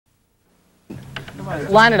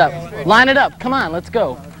Line it up. Line it up. Come on, let's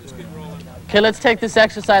go. Okay, let's take this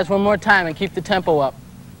exercise one more time and keep the tempo up.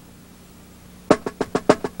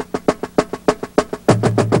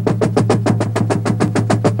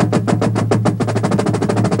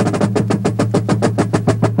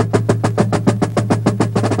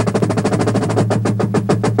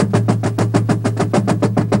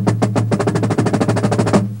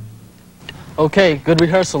 Okay, good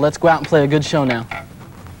rehearsal. Let's go out and play a good show now.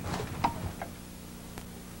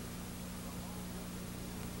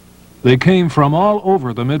 They came from all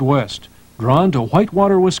over the Midwest, drawn to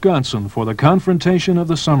Whitewater, Wisconsin for the confrontation of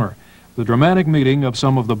the summer, the dramatic meeting of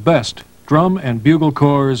some of the best drum and bugle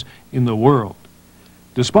corps in the world.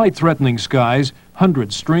 Despite threatening skies,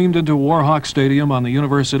 hundreds streamed into Warhawk Stadium on the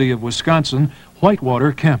University of Wisconsin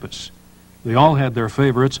Whitewater campus. They all had their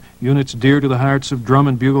favorites, units dear to the hearts of drum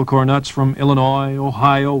and bugle corps nuts from Illinois,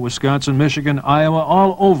 Ohio, Wisconsin, Michigan, Iowa,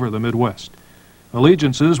 all over the Midwest.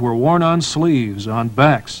 Allegiances were worn on sleeves, on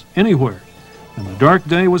backs, anywhere, and the dark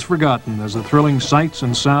day was forgotten as the thrilling sights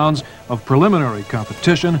and sounds of preliminary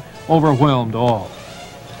competition overwhelmed all.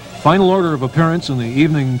 Final order of appearance in the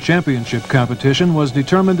evening championship competition was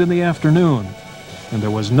determined in the afternoon, and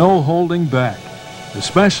there was no holding back,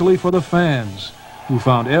 especially for the fans, who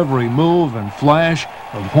found every move and flash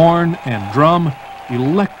of horn and drum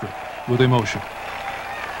electric with emotion.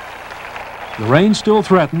 The rain still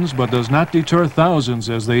threatens, but does not deter thousands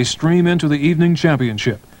as they stream into the evening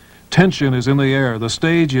championship. Tension is in the air. The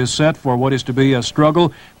stage is set for what is to be a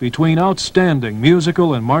struggle between outstanding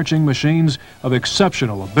musical and marching machines of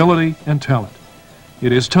exceptional ability and talent.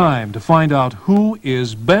 It is time to find out who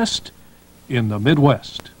is best in the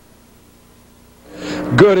Midwest.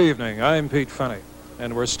 Good evening. I'm Pete Fenney,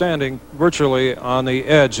 and we're standing virtually on the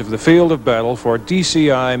edge of the field of battle for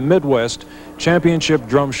DCI Midwest Championship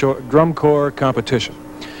Drum Corps competition.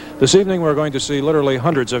 This evening we're going to see literally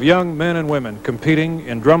hundreds of young men and women competing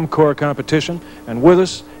in drum corps competition, and with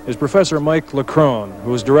us is Professor Mike Leckrone,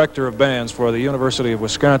 who is Director of Bands for the University of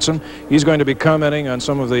Wisconsin. He's going to be commenting on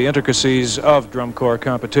some of the intricacies of drum corps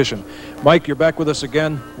competition. Mike, you're back with us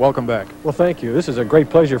again. Welcome back. Well, thank you. This is a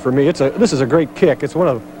great pleasure for me. This is a great kick. It's one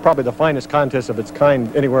of probably the finest contests of its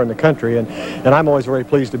kind anywhere in the country, and I'm always very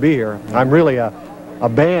pleased to be here. I'm really a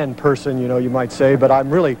band person, you know, you might say, but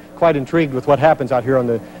I'm really quite intrigued with what happens out here on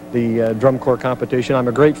the drum corps competition. I'm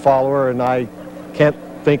a great follower, and I can't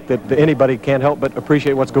think that anybody can't help but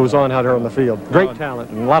appreciate what goes on out here on the field. Great talent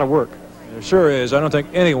and a lot of work. There sure is. I don't think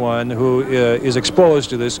anyone who is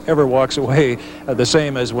exposed to this ever walks away the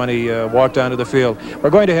same as when he walked onto the field.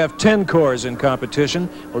 We're going to have 10 corps in competition.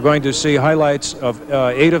 We're going to see highlights of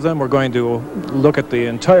 8 of them. We're going to look at the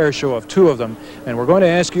entire show of 2 of them. And we're going to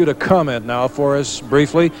ask you to comment now for us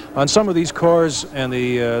briefly on some of these corps and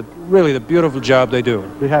really the beautiful job they do.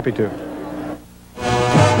 Be happy to.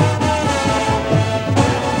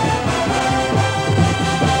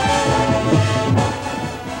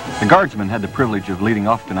 The Guardsmen had the privilege of leading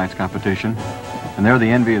off tonight's competition, and they're the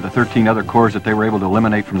envy of the 13 other corps that they were able to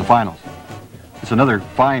eliminate from the finals. It's another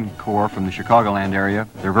fine corps from the Chicagoland area.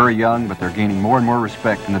 They're very young, but they're gaining more and more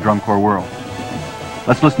respect in the drum corps world.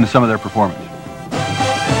 Let's listen to some of their performance.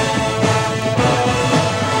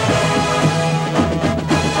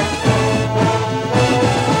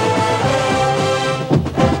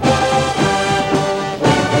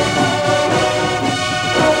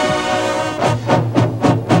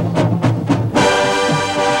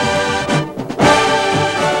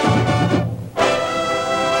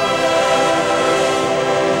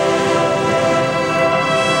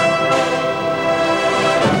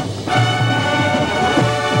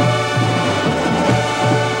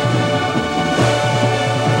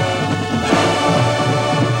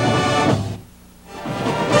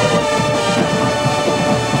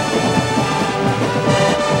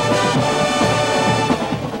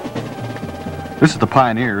 This is the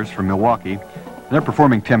Pioneers from Milwaukee. They're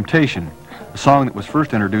performing Temptation, a song that was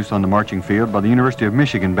first introduced on the marching field by the University of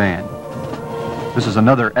Michigan Band. This is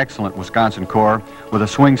another excellent Wisconsin corps with a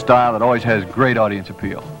swing style that always has great audience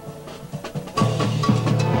appeal.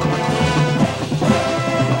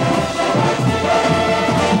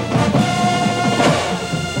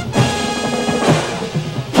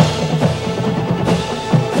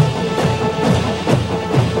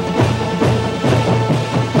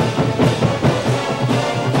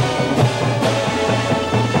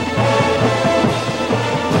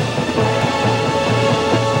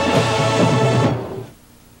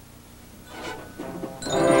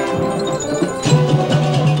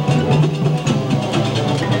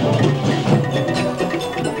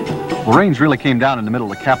 The rains really came down in the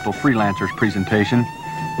middle of the Capitol Freelancers presentation,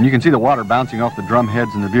 and you can see the water bouncing off the drum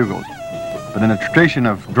heads and the bugles. But in a tradition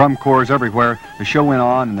of drum corps everywhere, the show went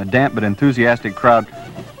on, and the damp but enthusiastic crowd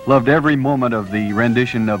loved every moment of the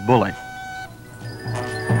rendition of Bully.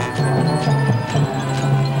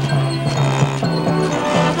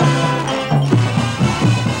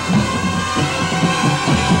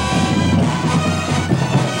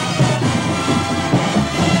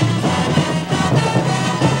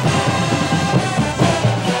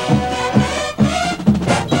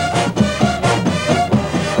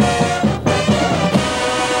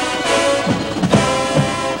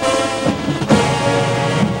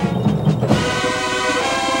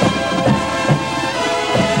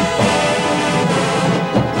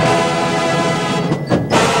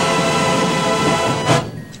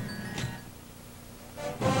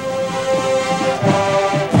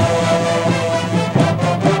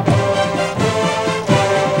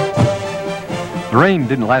 The rain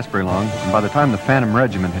didn't last very long, and by the time the Phantom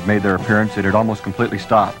Regiment had made their appearance, it had almost completely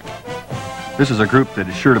stopped. This is a group that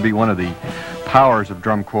is sure to be one of the powers of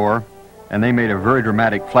drum corps, and they made a very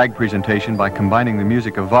dramatic flag presentation by combining the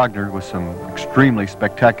music of Wagner with some extremely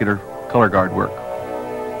spectacular color guard work.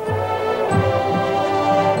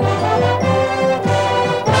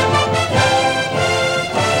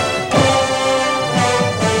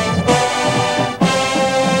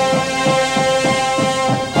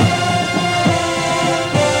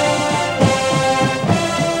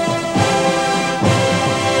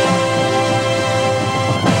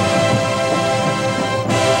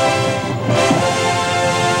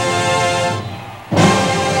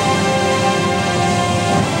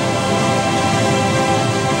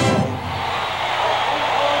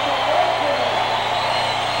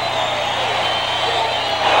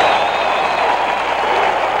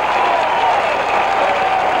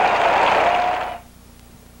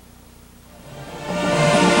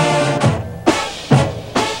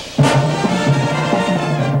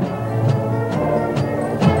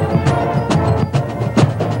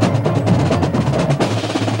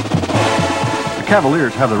 The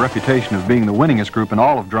Cavaliers have the reputation of being the winningest group in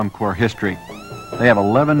all of drum corps history. They have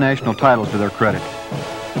 11 national titles to their credit.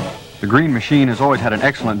 The Green Machine has always had an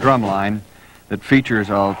excellent drum line that features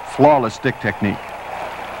a flawless stick technique.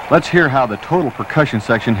 Let's hear how the total percussion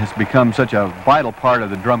section has become such a vital part of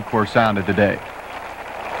the drum corps sound of today.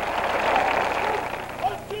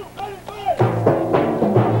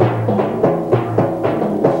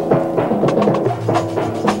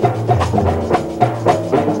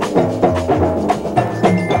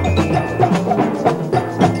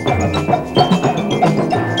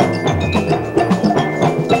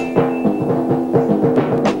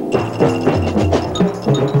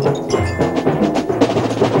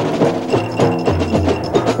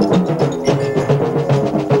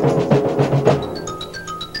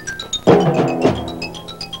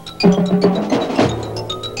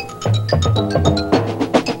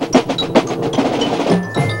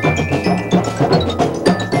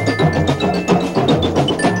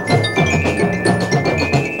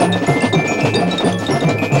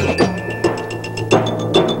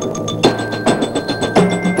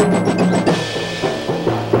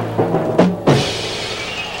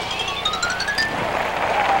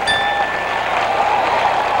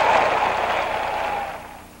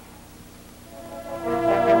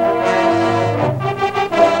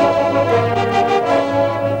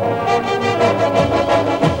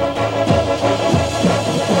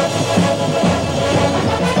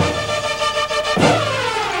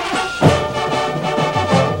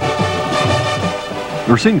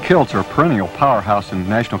 The Racine Kilts are a perennial powerhouse in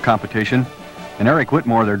national competition, and Eric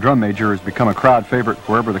Whitmore, their drum major, has become a crowd favorite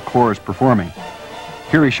wherever the corps is performing.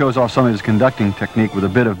 Here he shows off some of his conducting technique with a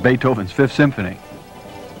bit of Beethoven's Fifth Symphony.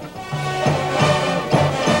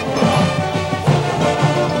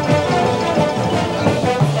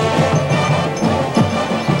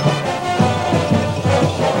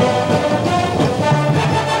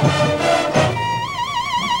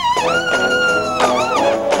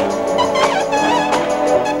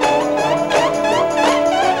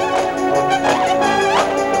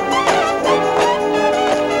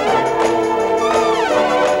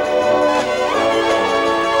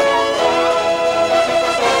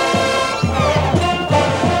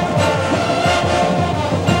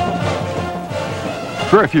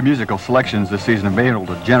 Very few musical selections this season have been able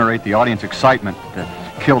to generate the audience excitement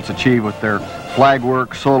that Kilts achieve with their flag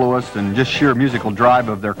work, soloists, and just sheer musical drive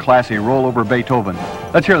of their classy rollover Beethoven.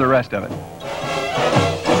 Let's hear the rest of it.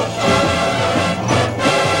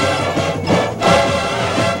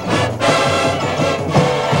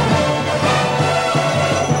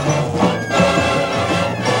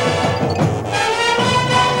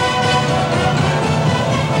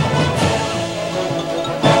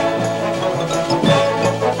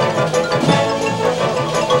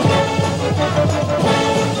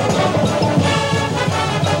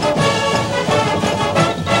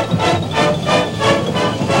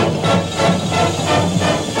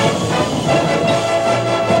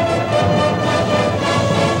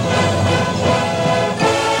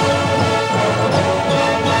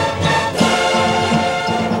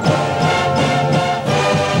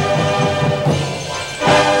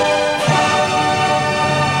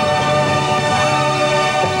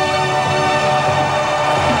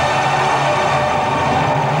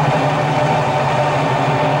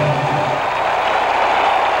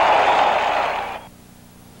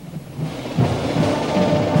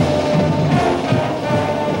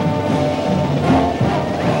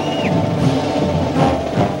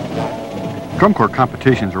 Drum corps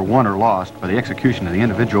competitions are won or lost by the execution of the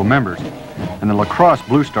individual members, and the lacrosse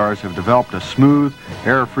Blue Stars have developed a smooth,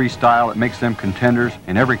 error-free style that makes them contenders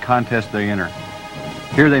in every contest they enter.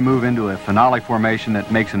 Here they move into a finale formation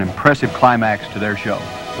that makes an impressive climax to their show.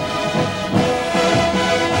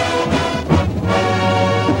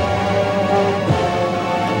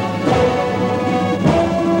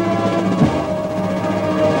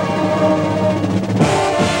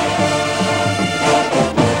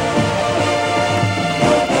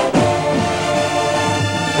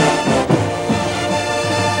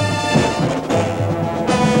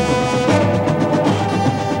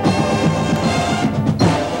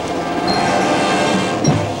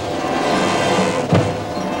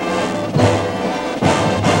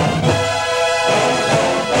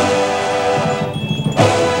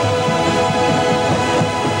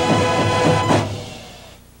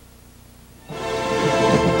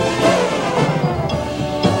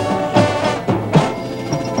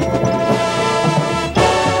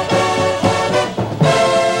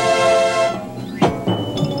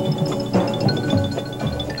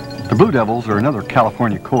 The Blue Devils are another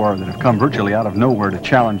California corps that have come virtually out of nowhere to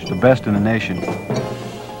challenge the best in the nation.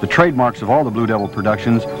 The trademarks of all the Blue Devil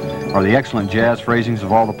productions are the excellent jazz phrasings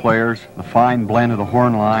of all the players, the fine blend of the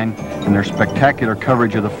horn line, and their spectacular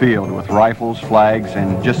coverage of the field with rifles, flags,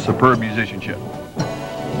 and just superb musicianship.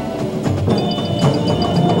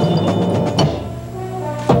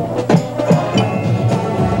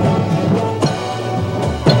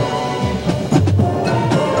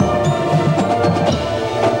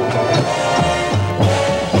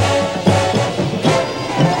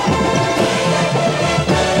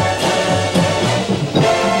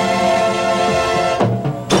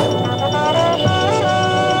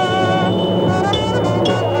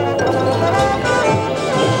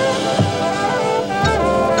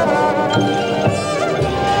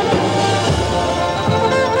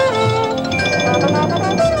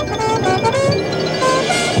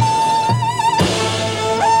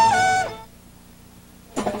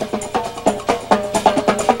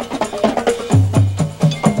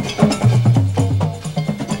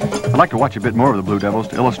 I'd like to watch a bit more of the Blue Devils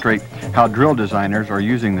to illustrate how drill designers are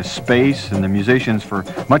using the space and the musicians for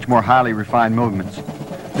much more highly refined movements.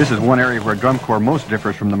 This is one area where drum corps most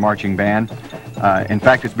differs from the marching band. In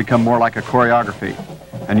fact, it's become more like a choreography.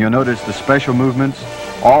 And you'll notice the special movements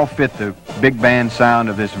all fit the big band sound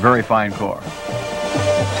of this very fine corps.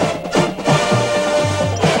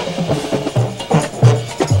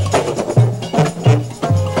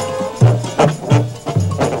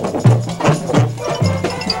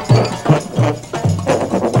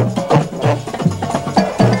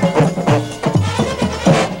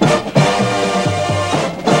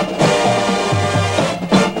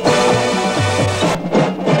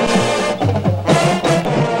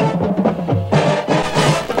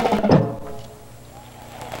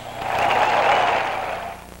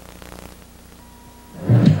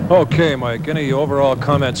 Okay, Mike, any overall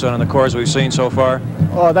comments on the corps we've seen so far?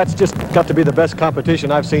 Oh, that's just got to be the best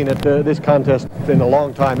competition I've seen at this contest in a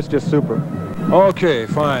long time. It's just super. Okay,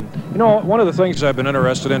 fine. You know, one of the things I've been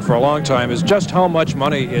interested in for a long time is just how much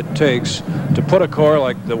money it takes to put a corps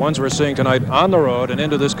like the ones we're seeing tonight on the road and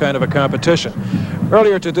into this kind of a competition.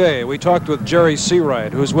 Earlier today, we talked with Jerry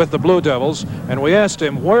Seawright, who's with the Blue Devils, and we asked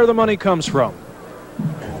him where the money comes from.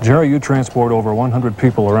 Jerry, you transport over 100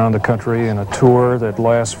 people around the country in a tour that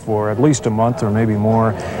lasts for at least a month or maybe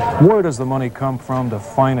more. Where does the money come from to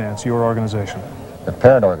finance your organization? The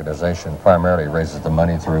parent organization primarily raises the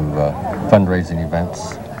money through fundraising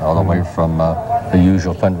events, all the way from the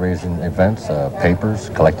usual fundraising events, papers,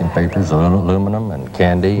 collecting papers, aluminum and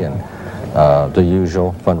candy, and the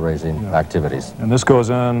usual fundraising activities. And this goes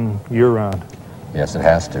on year-round? Yes, it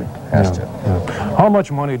has to. Yeah. How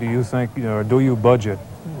much money do you think, do you budget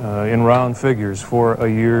in round figures for a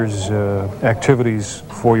year's activities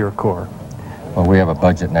for your corps? Well, we have a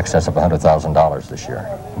budget in excess of $100,000 this year.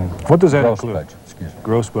 What does that Gross include? budget, excuse me.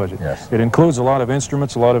 Gross budget. Yes. It includes a lot of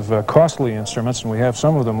instruments, a lot of costly instruments, and we have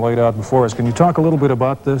some of them laid out before us. Can you talk a little bit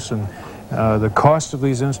about this and the cost of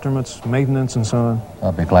these instruments, maintenance, and so on?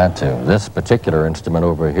 I'll be glad to. This particular instrument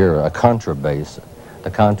over here, a contrabass, the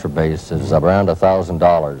contrabass is around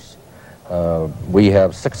 $1,000. We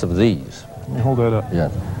have 6 of these. Hold that up. Yeah.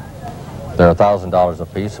 They're $1,000 a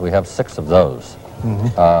piece. We have 6 of those.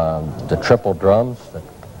 The triple drums,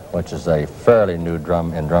 which is a fairly new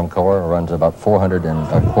drum in drum corps, runs about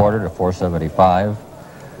 $400 a quarter to $475.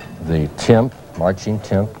 The timp, marching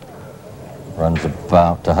timp, runs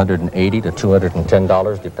about $180 to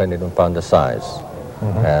 $210, depending upon the size.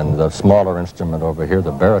 And the smaller instrument over here,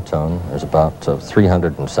 the baritone, is about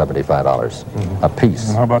 $375 a piece.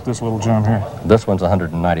 And how about this little gem here? This one's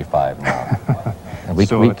 $195 now. And we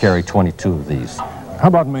carry 22 of these. How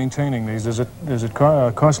about maintaining these? Is it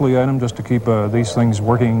a costly item just to keep these things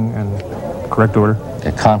working in correct order?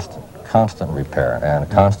 A constant repair and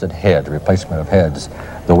constant replacement of heads.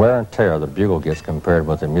 The wear and tear the bugle gets compared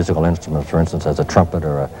with a musical instrument, for instance, as a trumpet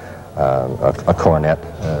or a cornet,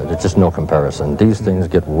 there's just no comparison. These things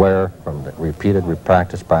get wear from repeated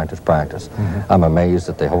practice. I'm amazed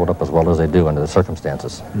that they hold up as well as they do under the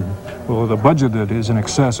circumstances. Well, the budget that is in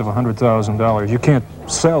excess of $100,000, you can't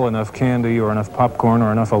sell enough candy or enough popcorn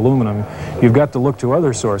or enough aluminum. You've got to look to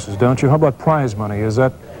other sources, don't you? How about prize money? Is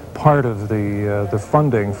that part of the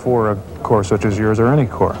funding for a corps such as yours, or any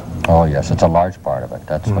corps? Oh yes, it's a large part of it.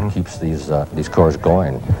 That's what keeps these corps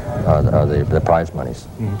going, the prize monies.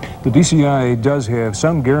 The DCI does have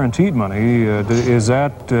some guaranteed money. Is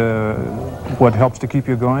that what helps to keep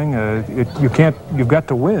you going? You've got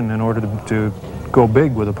to win in order to go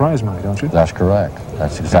big with the prize money, don't you? That's correct.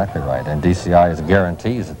 That's exactly right. And DCI's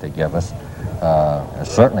guarantees that they give us it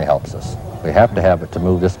certainly helps us. We have to have it to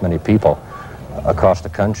move this many people across the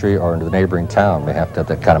country or into the neighboring town. We have to have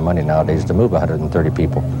that kind of money nowadays to move 130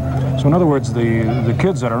 people. So in other words, the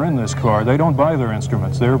kids that are in this corps, they don't buy their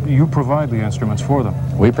instruments. You provide the instruments for them.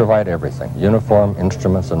 We provide everything: uniform,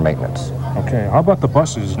 instruments, and maintenance. Okay. How about the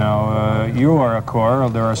buses? Now, you are a corps.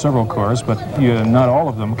 There are several corps, but not all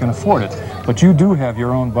of them can afford it. But you do have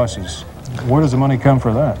your own buses. Where does the money come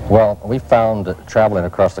for that? Well, we found that traveling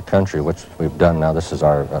across the country, which we've done now, this is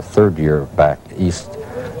our third year back east,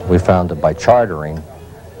 we found that by chartering,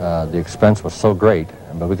 the expense was so great,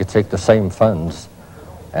 but we could take the same funds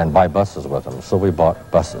and buy buses with them. So we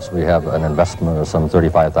bought buses. We have an investment of some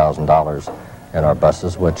 $35,000 in our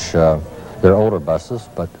buses, which they're older buses,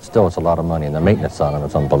 but still it's a lot of money, and the maintenance on them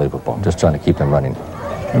is unbelievable, just trying to keep them running.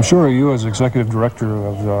 I'm sure you, as executive director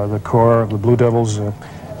of the Corps of the Blue Devils,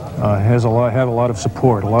 have a lot of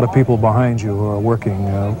support, a lot of people behind you who are working.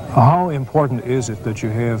 How important is it that you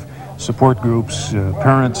have support groups,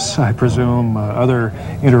 parents, I presume, other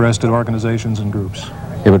interested organizations and groups?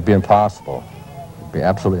 It would be impossible. It would be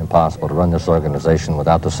absolutely impossible to run this organization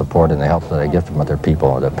without the support and the help that I get from other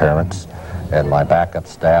people, their parents, and my backup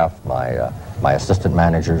staff, my assistant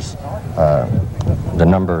managers. The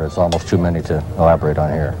number is almost too many to elaborate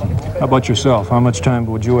on here. How about yourself? How much time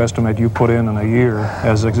would you estimate you put in a year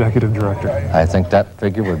as executive director? I think that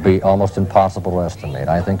figure would be almost impossible to estimate.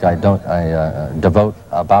 I think I devote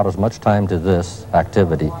about as much time to this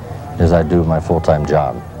activity as I do my full-time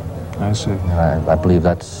job. I see. And I believe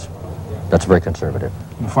that's very conservative.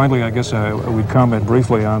 And finally, I guess we'd comment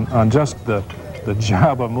briefly on just the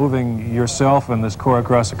job of moving yourself and this corps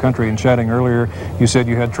across the country. And chatting earlier, you said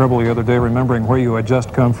you had trouble the other day remembering where you had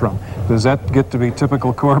just come from. Does that get to be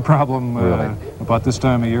typical corps problem really? About this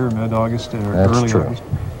time of year, mid-August or That's early true. August?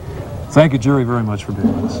 Thank you, Jerry, very much for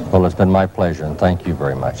being with us. Well, it's been my pleasure, and thank you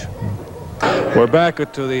very much. We're back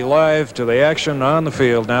to the action on the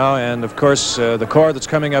field now, and of course the corps that's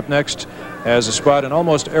coming up next has a spot in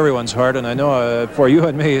almost everyone's heart, and I know for you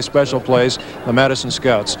and me a special place, the Madison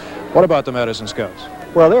Scouts. What about the Madison Scouts?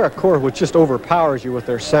 Well, they're a corps which just overpowers you with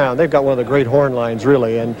their sound. They've got one of the great horn lines,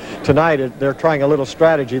 really, and tonight they're trying a little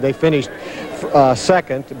strategy. They finished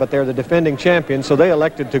second, but they're the defending champions, so they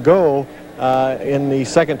elected to go in the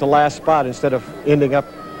second to last spot instead of ending up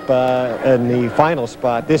in the final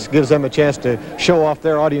spot. This gives them a chance to show off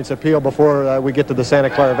their audience appeal before we get to the Santa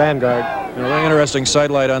Clara Vanguard. You know, the interesting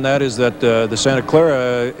sidelight on that is that the Santa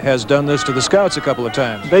Clara has done this to the Scouts a couple of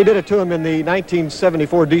times. They did it to them in the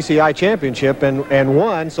 1974 DCI Championship and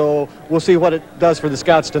won, so we'll see what it does for the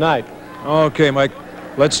Scouts tonight. Okay, Mike,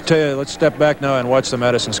 let's step back now and watch the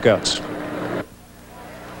Madison Scouts.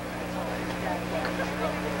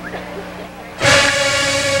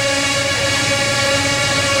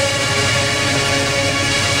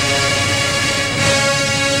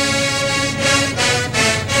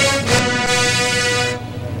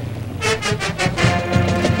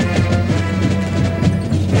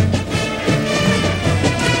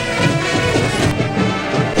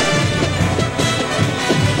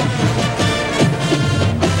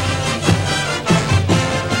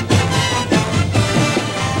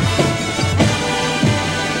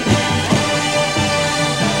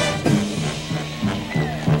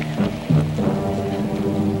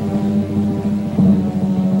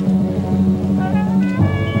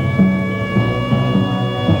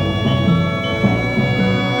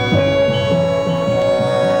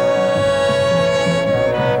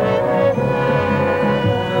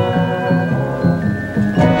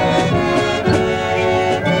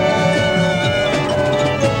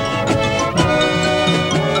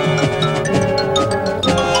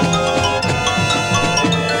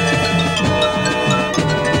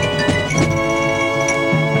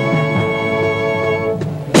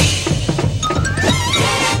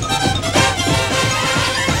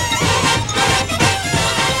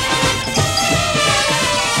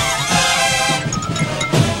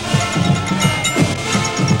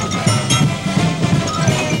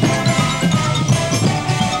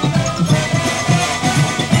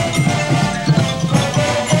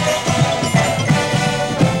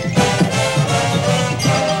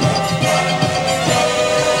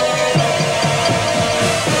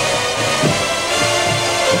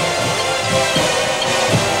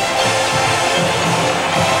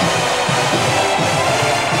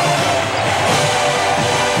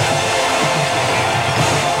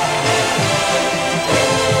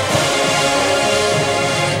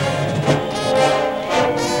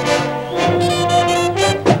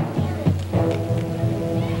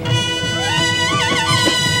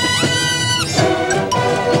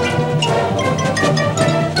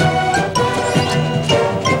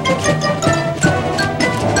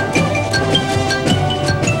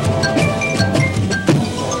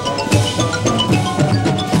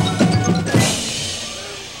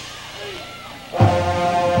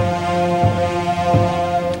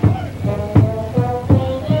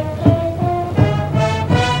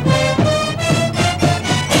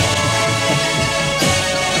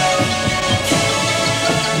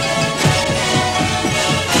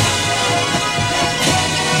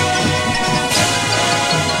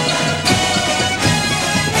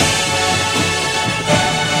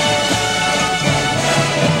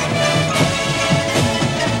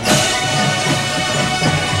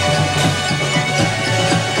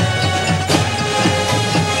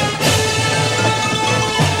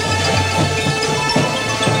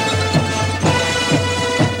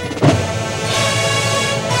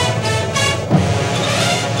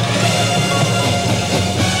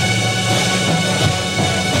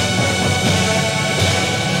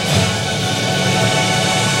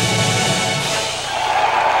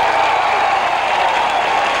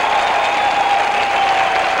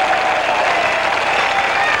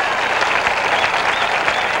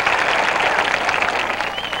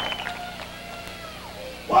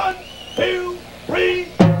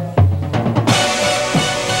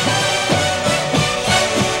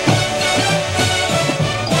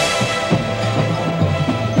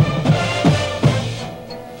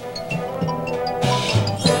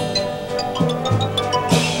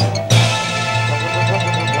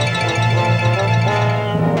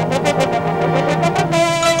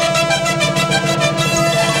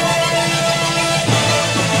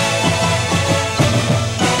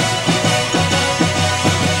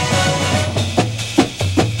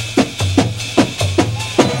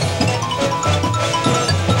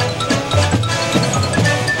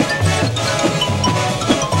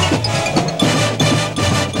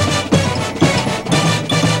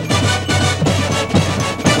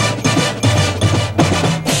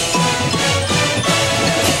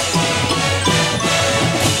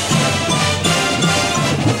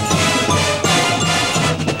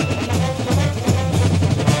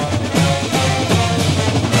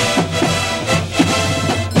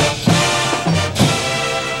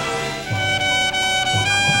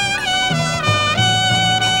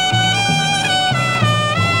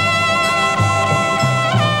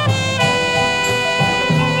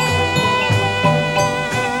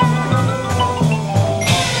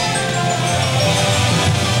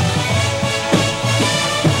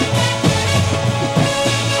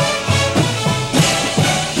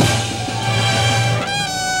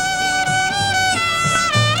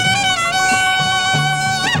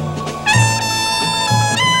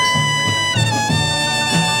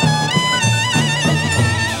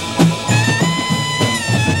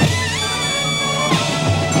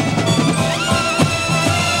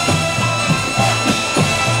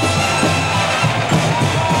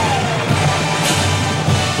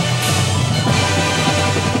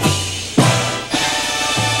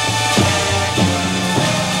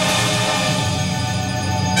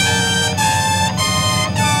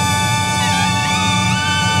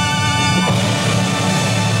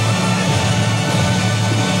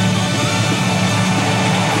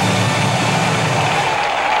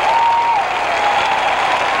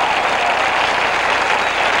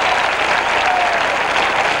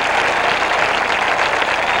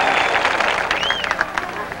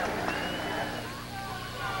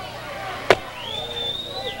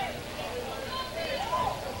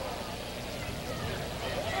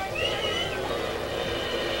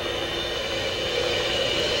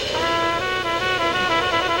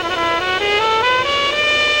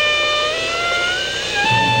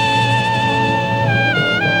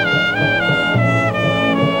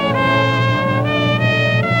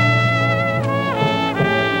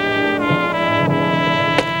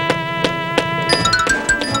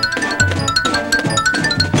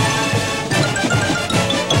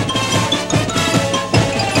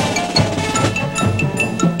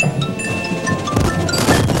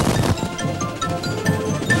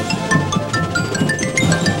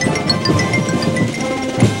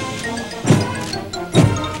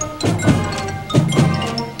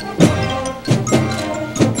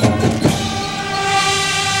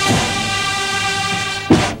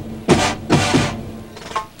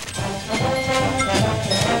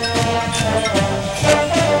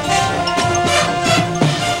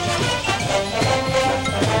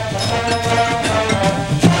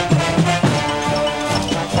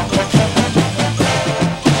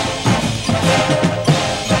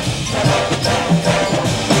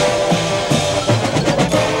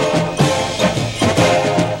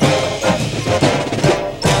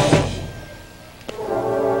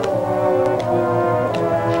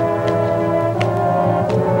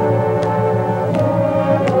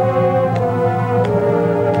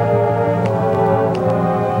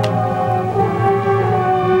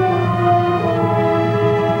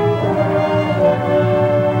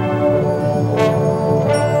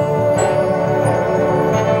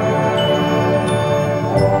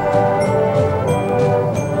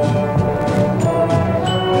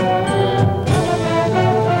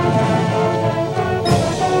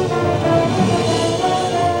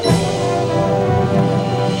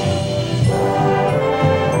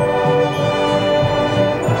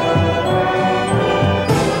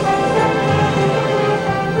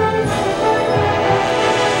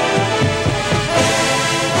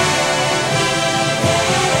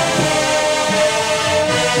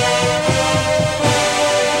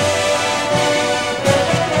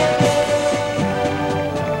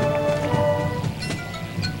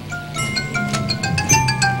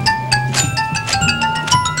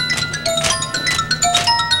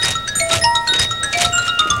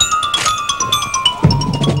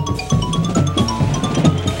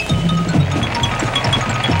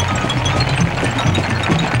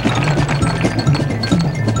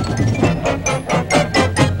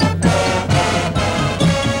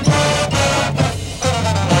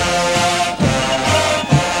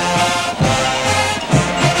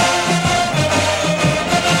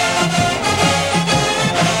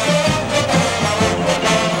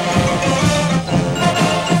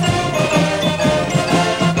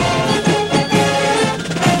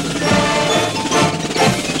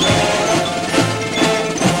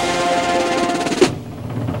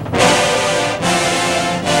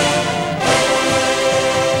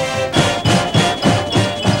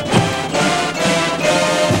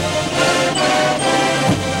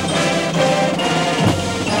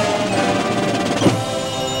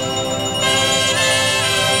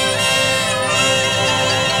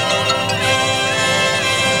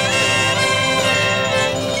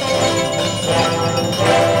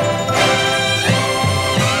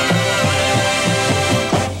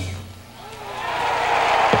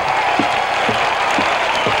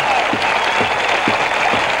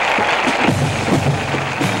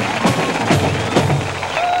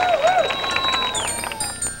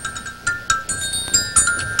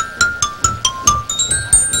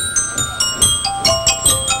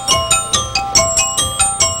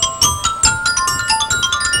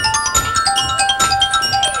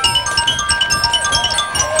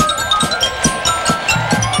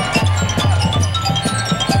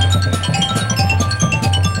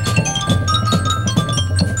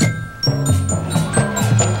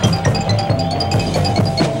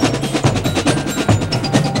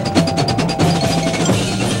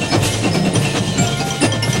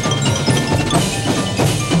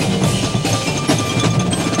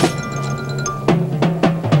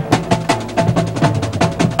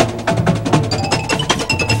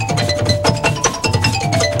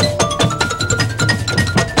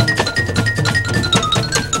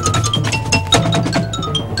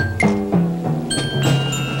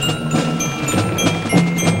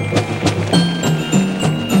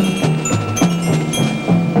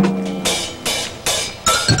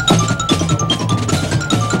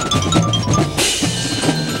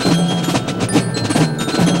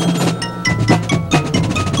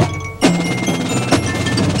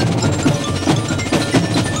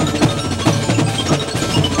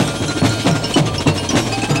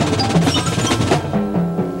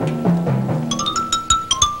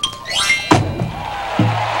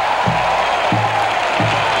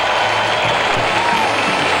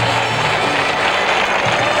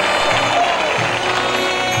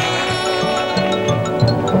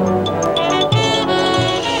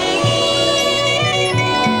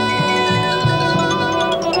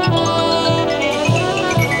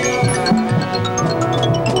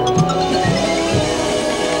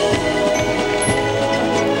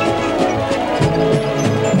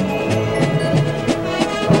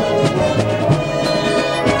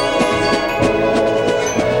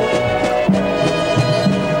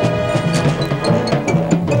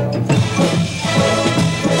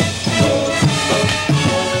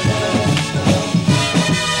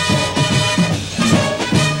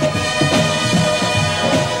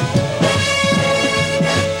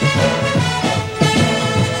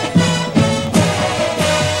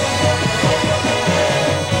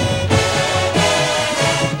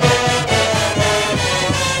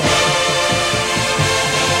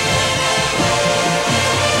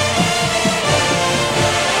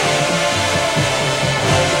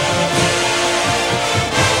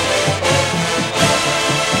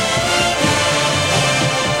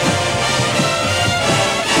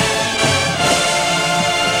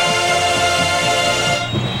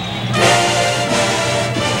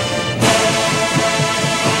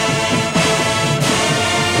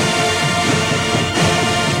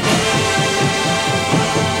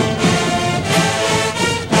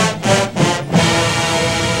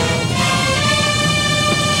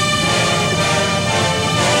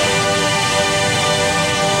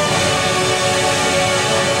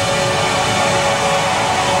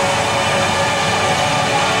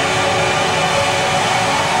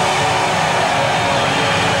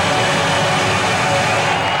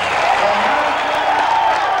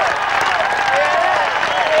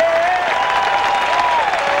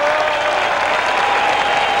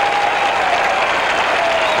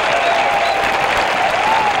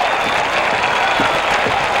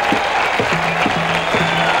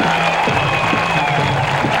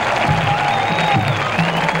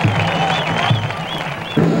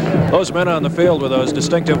 those men on the field with those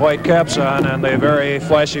distinctive white caps on and the very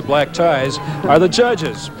flashy black ties are the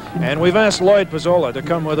judges. And we've asked Lloyd Pizzola to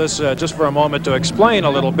come with us just for a moment to explain a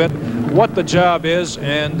little bit what the job is,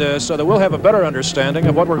 and so that we'll have a better understanding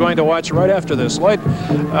of what we're going to watch right after this. Lloyd,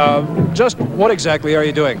 just what exactly are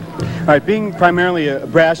you doing? All right, being primarily a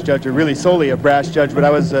brass judge, or really solely a brass judge, what I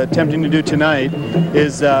was attempting to do tonight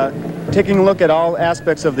is taking a look at all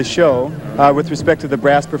aspects of the show with respect to the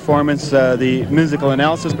brass performance, the musical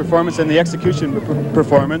analysis performance, and the execution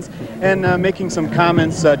performance, and making some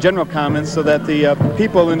comments, general comments, so that the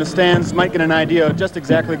people in the stands might get an idea of just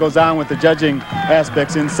exactly goes on with the judging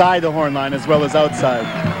aspects inside the horn line as well as outside.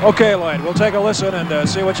 Okay, Lloyd, we'll take a listen and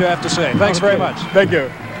see what you have to say. Thanks very much. Thank you.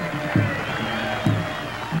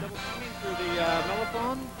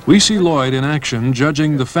 We see Lloyd in action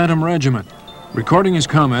judging the Phantom Regiment, recording his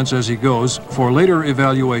comments as he goes for later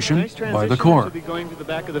evaluation by the Corps. We'll be going to the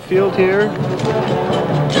back of the field here.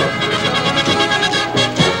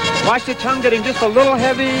 Watch the tongue getting just a little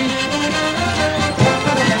heavy.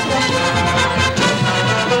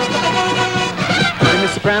 In the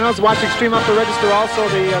sopranos, watch extreme upper register also,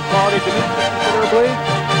 the quality diminishes considerably.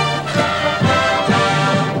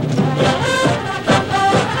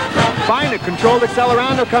 Fine, a controlled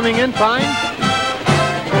accelerando coming in, fine.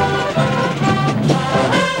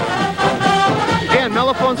 Again,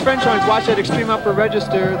 mellophones, French horns, watch that extreme upper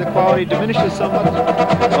register, the quality diminishes somewhat.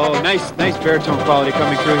 Oh, nice baritone quality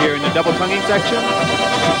coming through here in the double tonguing section.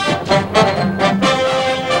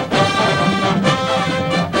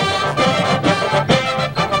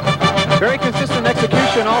 Very consistent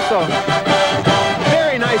execution also.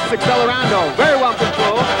 Very nice accelerando, very well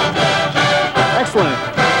controlled. Excellent.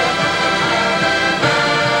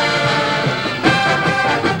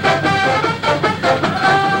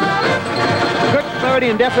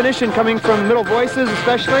 And definition coming from middle voices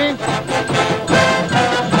especially. Watch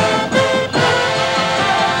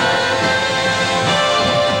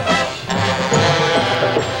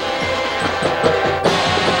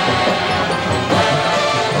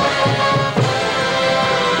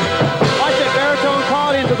that baritone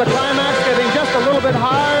quality into the climax, getting just a little bit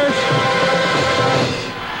harsh.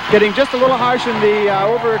 Getting just a little harsh in the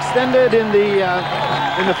overextended in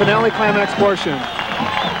the finale climax portion.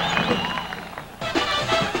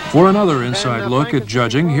 For another inside look at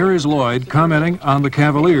judging, here is Lloyd commenting on the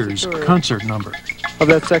Cavaliers' concert number. Of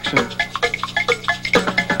that section.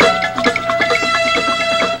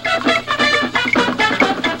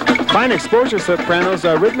 Fine exposure sopranos,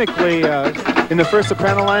 rhythmically in the first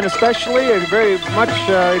soprano line especially, very much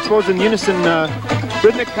exposed in unison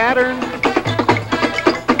rhythmic pattern.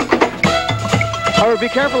 However, be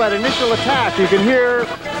careful at initial attack. You can hear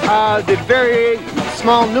the very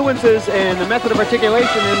small nuances in the method of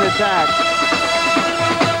articulation in the attack.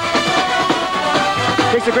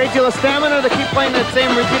 Takes a great deal of stamina to keep playing that same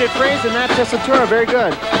repeated phrase in that tessitura. Very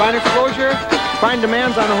good. Fine exposure, fine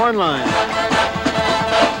demands on the horn line.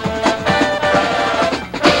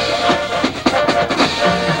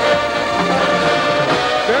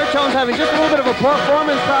 Baritones having just a little bit of a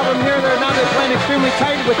performance problem here. They're playing extremely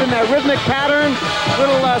tight within that rhythmic pattern.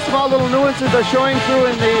 Small little nuances are showing through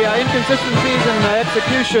in the inconsistencies in the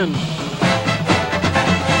execution,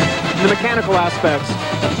 in the mechanical aspects.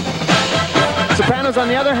 Sopranos, on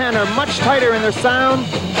the other hand, are much tighter in their sound,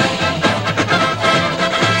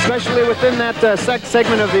 especially within that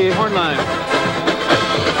segment of the horn line.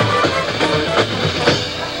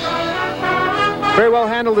 Very well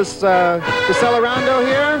handled this accelerando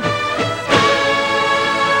here.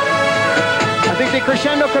 I think the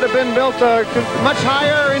crescendo could have been built much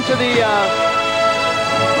higher into the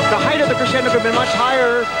height of the crescendo could have been much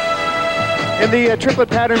higher in the triplet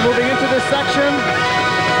pattern moving into this section.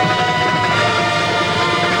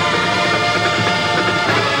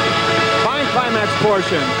 Fine climax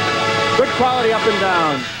portion. Good quality up and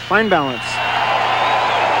down. Fine balance.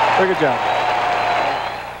 Very good job.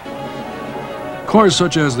 Corps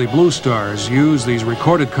such as the Blue Stars use these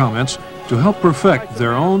recorded comments to help perfect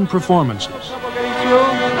their own performances.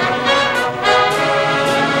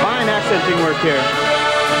 Fine accenting work here.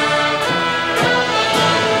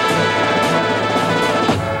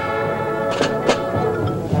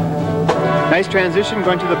 Nice transition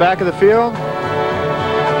going to the back of the field.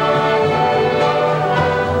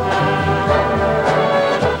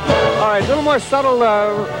 All right, a little more subtle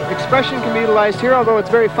expression can be utilized here, although it's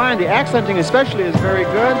very fine. The accenting especially is very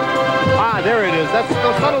good. Ah, there it is. That's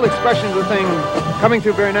the subtle expression of the thing coming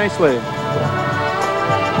through very nicely.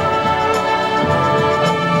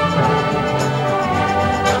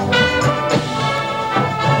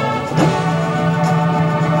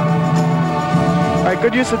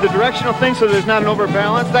 good use of the directional thing so there's not an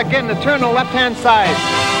overbalance. That getting the turn on the left-hand side.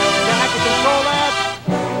 You have to control that.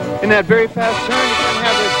 In that very fast turn, you can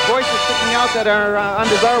have his voices sticking out that are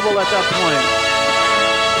undesirable at that point.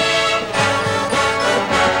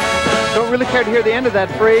 Don't really care to hear the end of that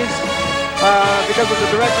phrase because of the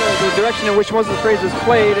direction in which most of the phrase is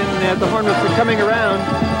played, and the horn was coming around.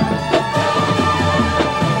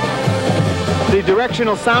 The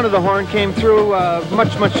directional sound of the horn came through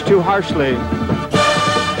much too harshly.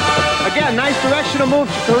 Again, nice directional move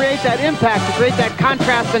to create that impact, to create that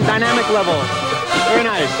contrast and dynamic level. Very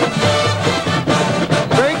nice.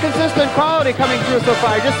 Very consistent quality coming through so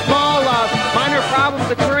far. Just small, minor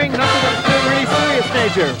problems occurring, nothing of a really serious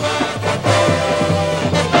nature.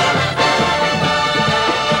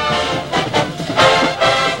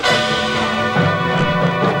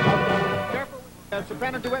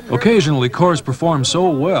 Occasionally, cores perform so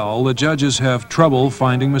well the judges have trouble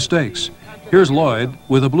finding mistakes. Here's Lloyd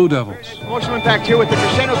with the Blue Devils. Emotional impact here with the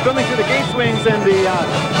crescendos building through the gate swings and the,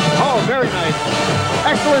 oh, very nice.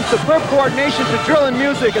 Excellent, superb coordination to drill in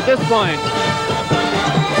music at this point.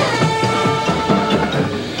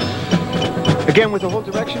 Again, with the whole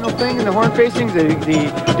directional thing and the horn facings, the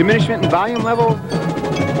diminishment in volume level,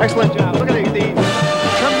 excellent job. Look at the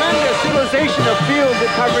tremendous utilization of field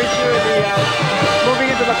coverage here,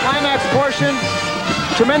 moving into the climax portion.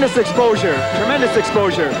 Tremendous exposure, tremendous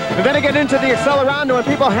exposure. And then again into the accelerando and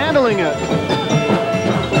people handling it.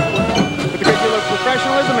 With a great deal of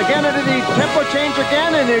professionalism, again into the tempo change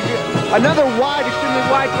again, and another wide, extremely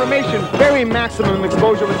wide formation. Very maximum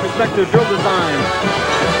exposure with respect to drill design.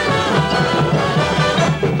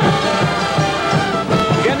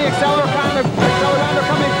 Again, the accelerando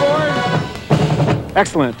coming forward.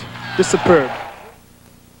 Excellent, just superb.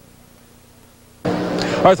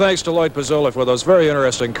 Our thanks to Lloyd Pizzola for those very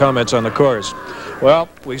interesting comments on the course. Well,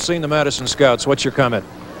 we've seen the Madison Scouts. What's your comment?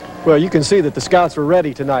 Well, you can see that the Scouts were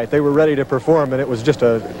ready tonight. They were ready to perform, and it was just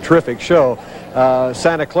a terrific show.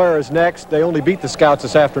 Santa Clara is next. They only beat the Scouts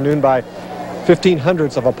this afternoon by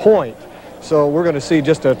 0.15 of a point. So we're going to see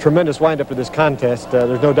just a tremendous wind-up to this contest.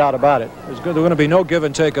 There's no doubt about it. There's going to be no give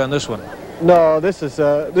and take on this one. No, this is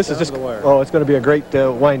just, oh, it's going to be a great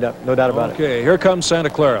wind-up, no doubt about it. Okay, here comes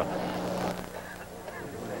Santa Clara.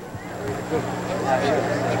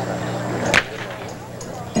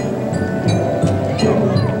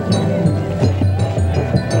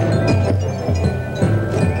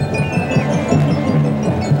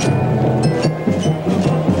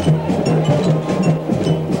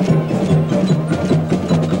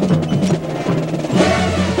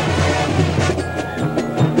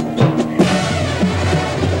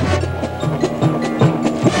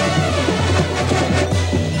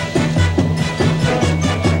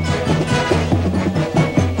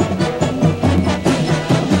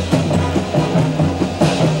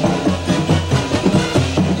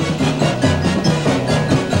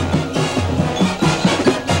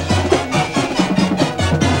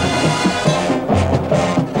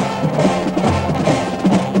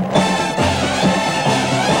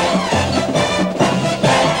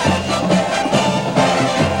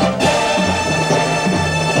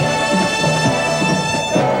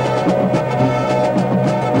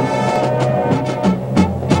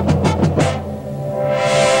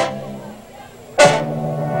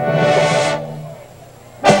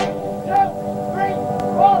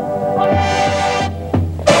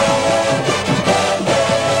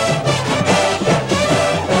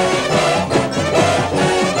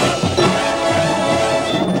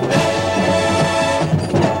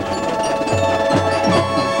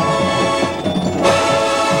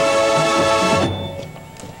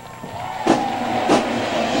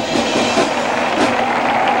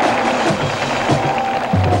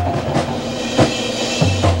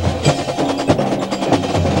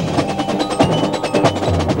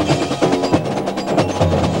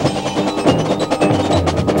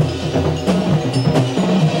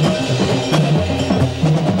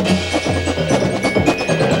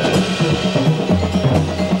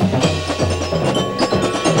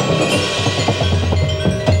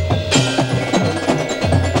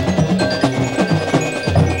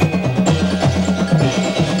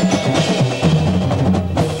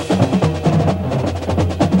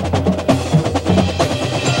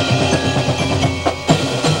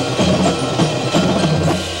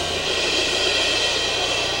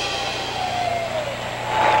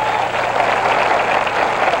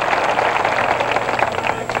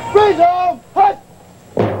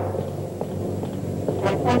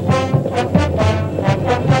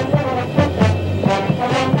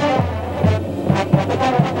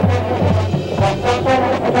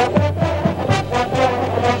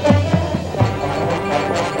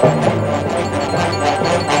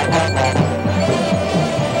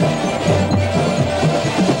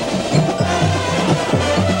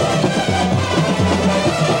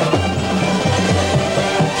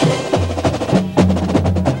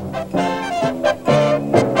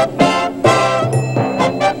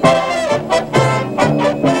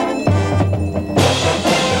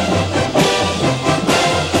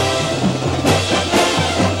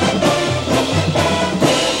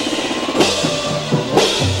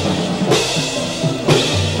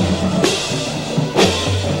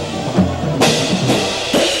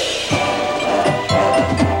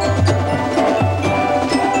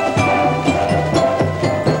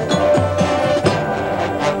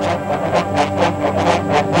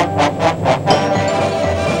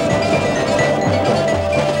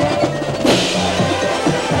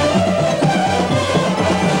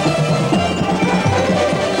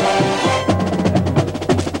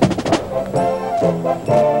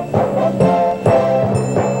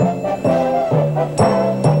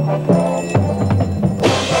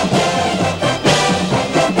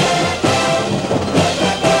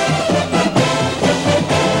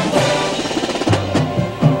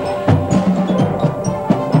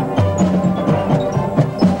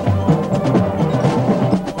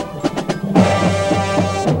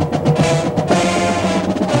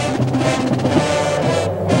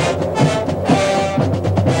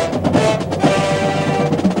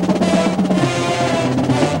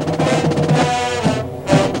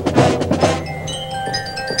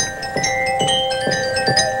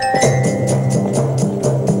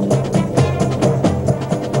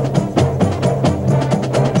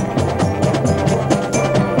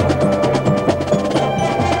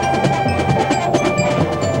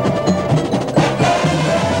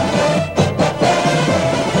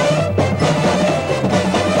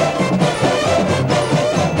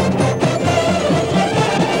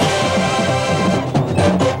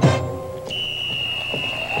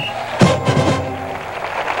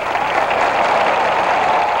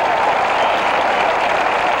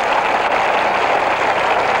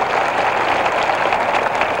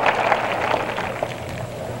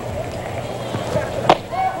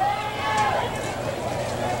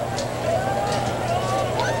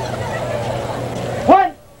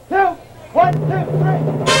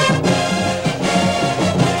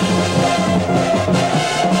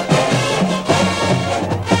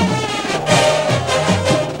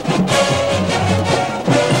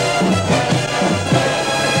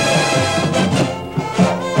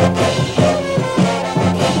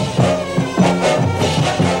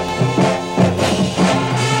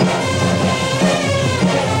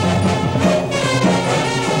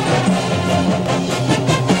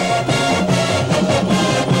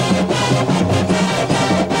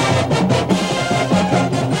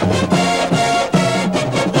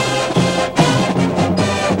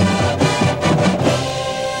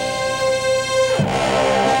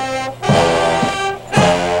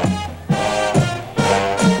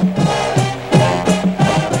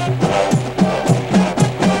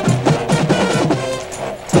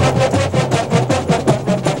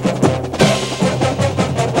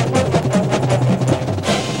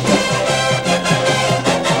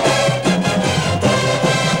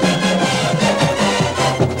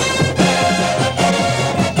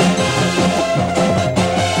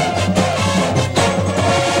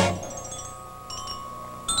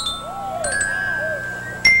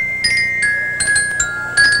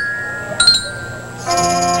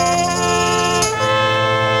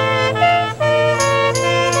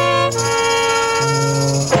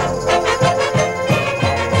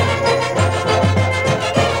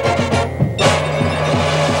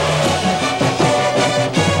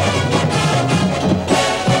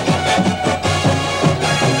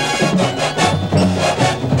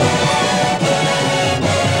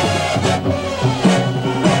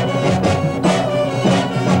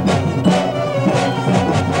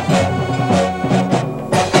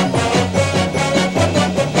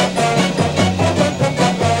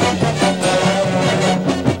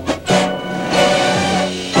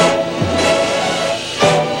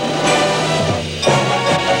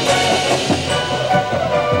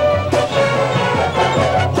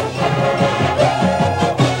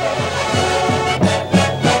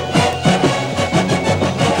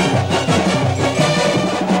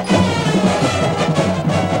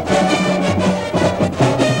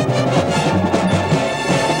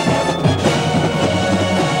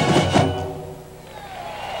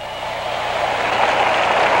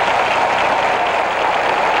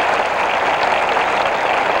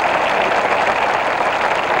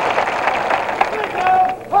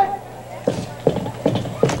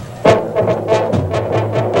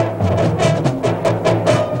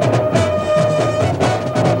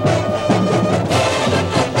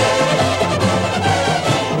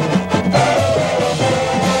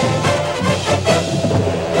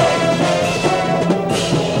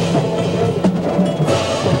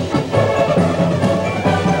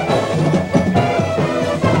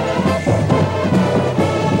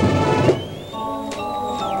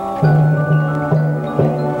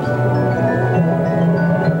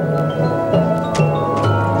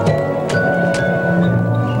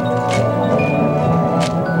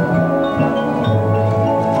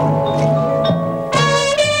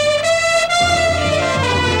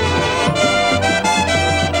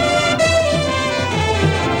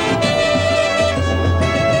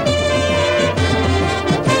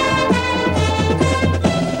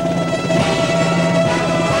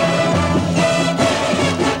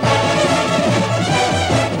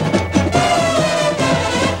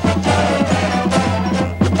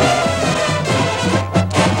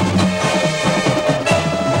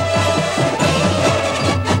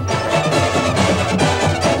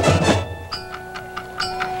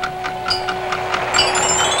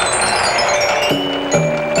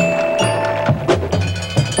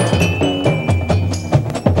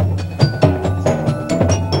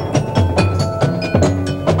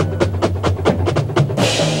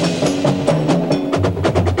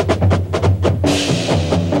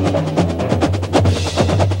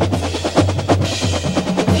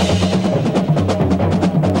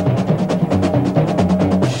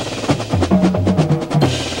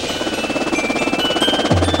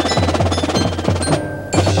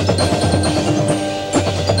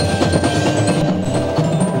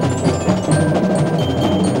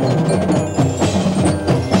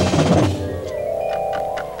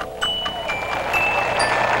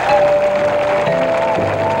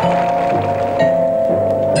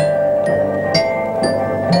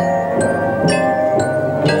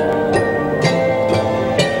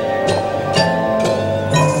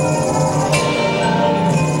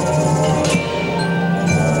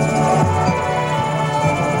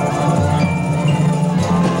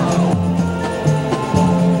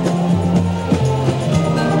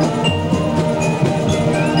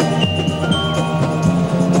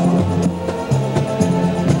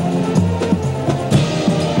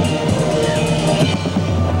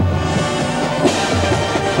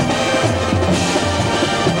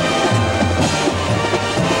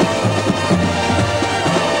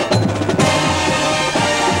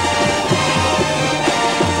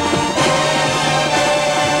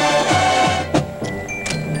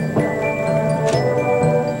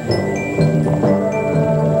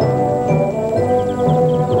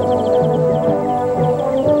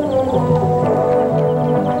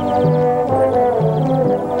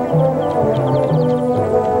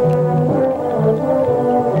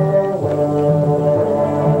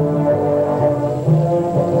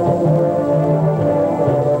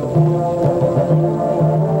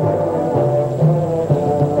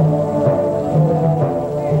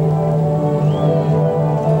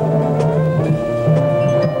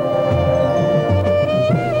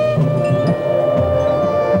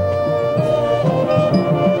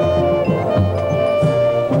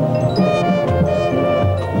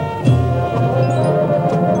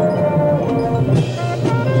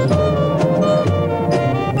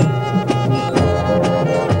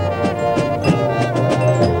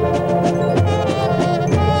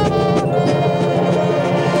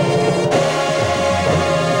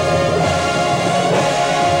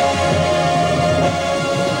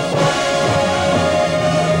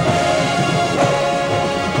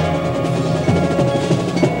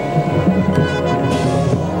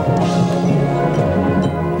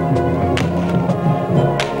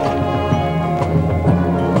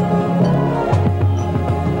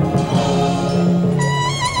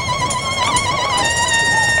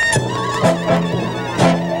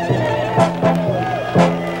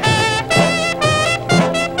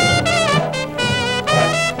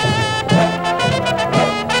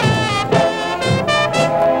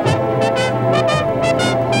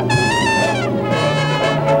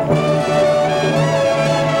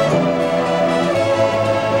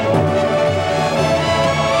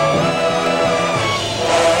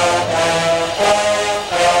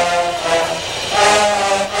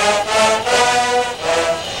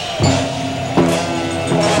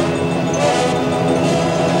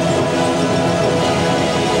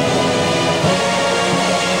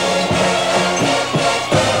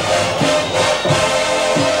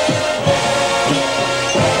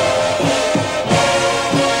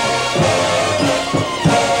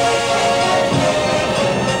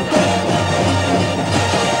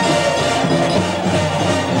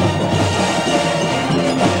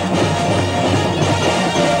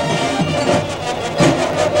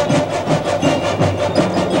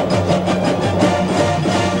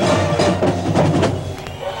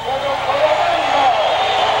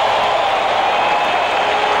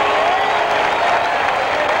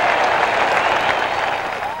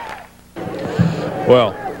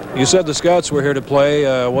 You said the Scouts were here to play.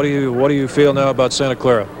 What do you feel now about Santa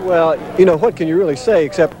Clara? Well, you know, what can you really say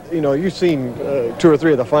except, you know, you've seen 2 or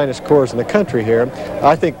 3 of the finest corps in the country here.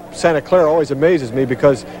 I think Santa Clara always amazes me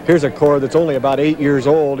because here's a corps that's only about 8 years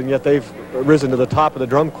old, and yet they've risen to the top of the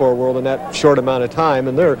drum corps world in that short amount of time,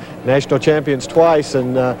 and they're national champions twice, and,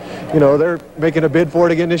 you know, they're making a bid for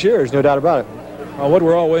it again this year. There's no doubt about it. What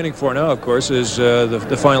we're all waiting for now, of course, is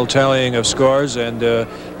the final tallying of scores and the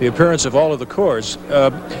appearance of all of the corps.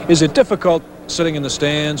 Is it difficult sitting in the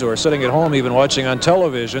stands or sitting at home even watching on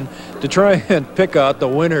television to try and pick out the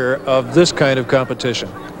winner of this kind of competition?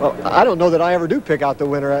 Well, I don't know that I ever do pick out the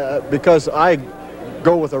winner because I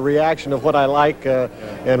go with a reaction of what I like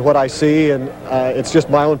and what I see, and it's just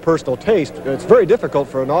my own personal taste. It's very difficult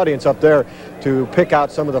for an audience up there to pick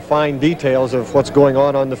out some of the fine details of what's going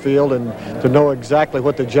on the field and to know exactly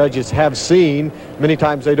what the judges have seen. Many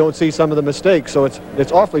times they don't see some of the mistakes, so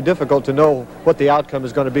it's awfully difficult to know what the outcome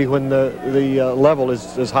is going to be when the level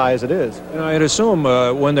is as high as it is. You know, I'd assume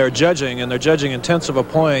when they're judging, and they're judging in tenths of a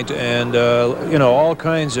point and, you know, all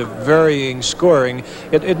kinds of varying scoring,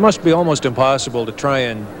 it must be almost impossible to try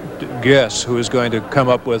and guess who is going to come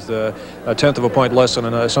up with a tenth of a point less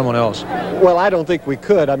than someone else. Well, I don't think we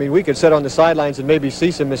could. I mean, we could sit on the sidelines and maybe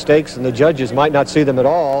see some mistakes, and the judges might not see them at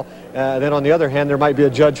all. Then on the other hand, there might be a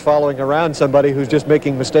judge following around somebody who's just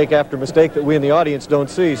making mistake after mistake that we in the audience don't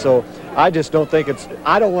see. So I just don't think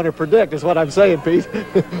I don't want to predict is what I'm saying, Pete.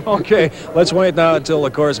 Okay, let's wait now until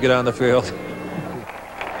the corps get on the field.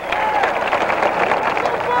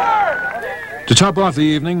 To top off the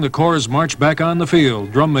evening, the corps march back on the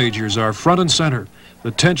field. Drum majors are front and center.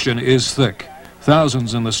 The tension is thick.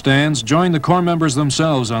 Thousands in the stands join the corps members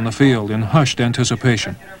themselves on the field in hushed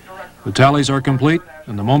anticipation. The tallies are complete,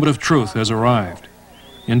 and the moment of truth has arrived.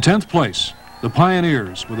 In 10th place, the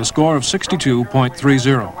Pioneers with a score of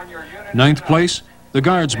 62.30. 9th place, the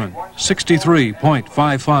Guardsmen,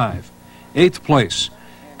 63.55. 8th place,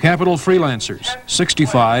 Capital Freelancers,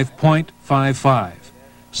 65.55.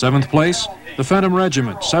 7th place, the Phantom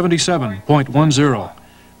Regiment, 77.10.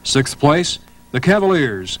 6th place, the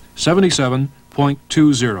Cavaliers,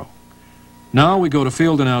 77.20. Now we go to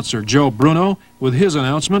field announcer Joe Bruno with his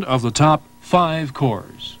announcement of the top 5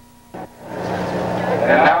 corps. And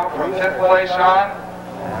now from 10th place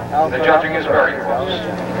on, the judging is very close.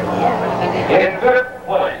 In 5th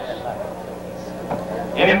place,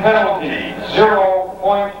 in penalty,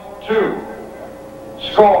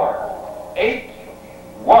 0.2. Score,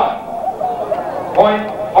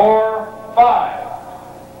 8-1.45.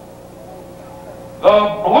 The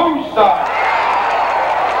blue side.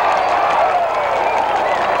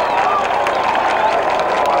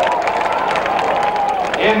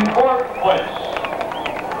 In 4th place,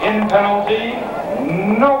 in penalty,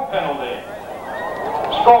 no penalty.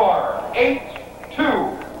 Score,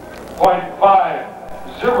 8-2.50.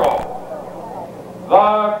 The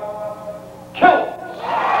Kilts.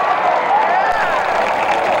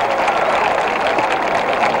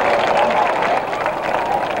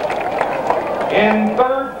 In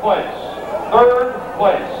 3rd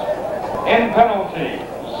place, in penalty,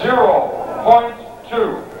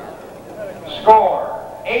 0.2. Score,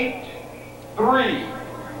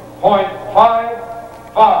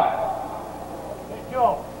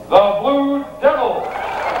 8-3.55. The Blue Devils.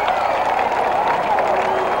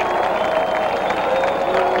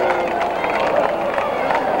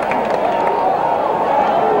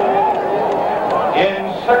 In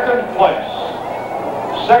 2nd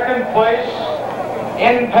place,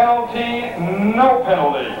 in penalty, no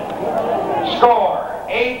penalty. Score,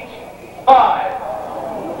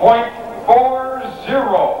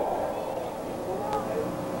 8-5.40.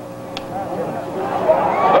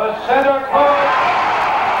 The Santa Clara.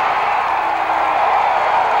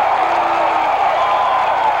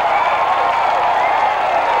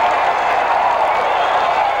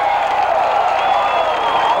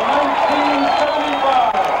 The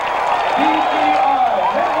 1975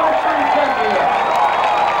 DCI Midwestern Champion.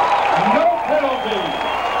 No penalty.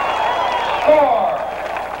 Score,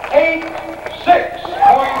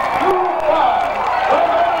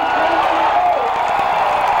 8-6.25.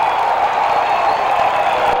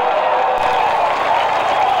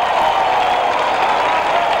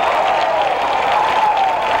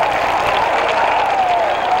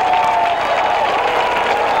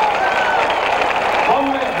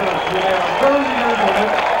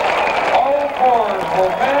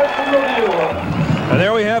 And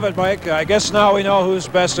there we have it, Mike. I guess now we know who's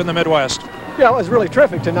best in the Midwest. Yeah, it was really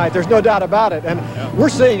terrific tonight. There's no doubt about it. And we're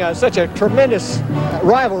seeing such a tremendous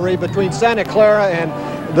rivalry between Santa Clara and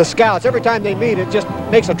the scouts. Every time they meet, it just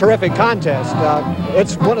makes a terrific contest.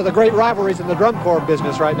 It's one of the great rivalries in the drum corps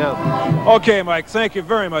business right now. Okay, Mike, thank you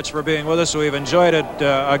very much for being with us. We've enjoyed it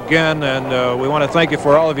again, and we want to thank you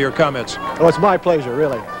for all of your comments. Oh, it's my pleasure,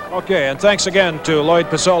 really. Okay, and thanks again to Lloyd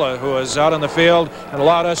Pasola, who is out in the field and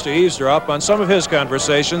allowed us to eavesdrop on some of his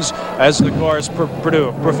conversations as the chorus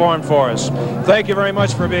performed for us. Thank you very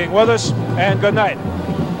much for being with us, and good night.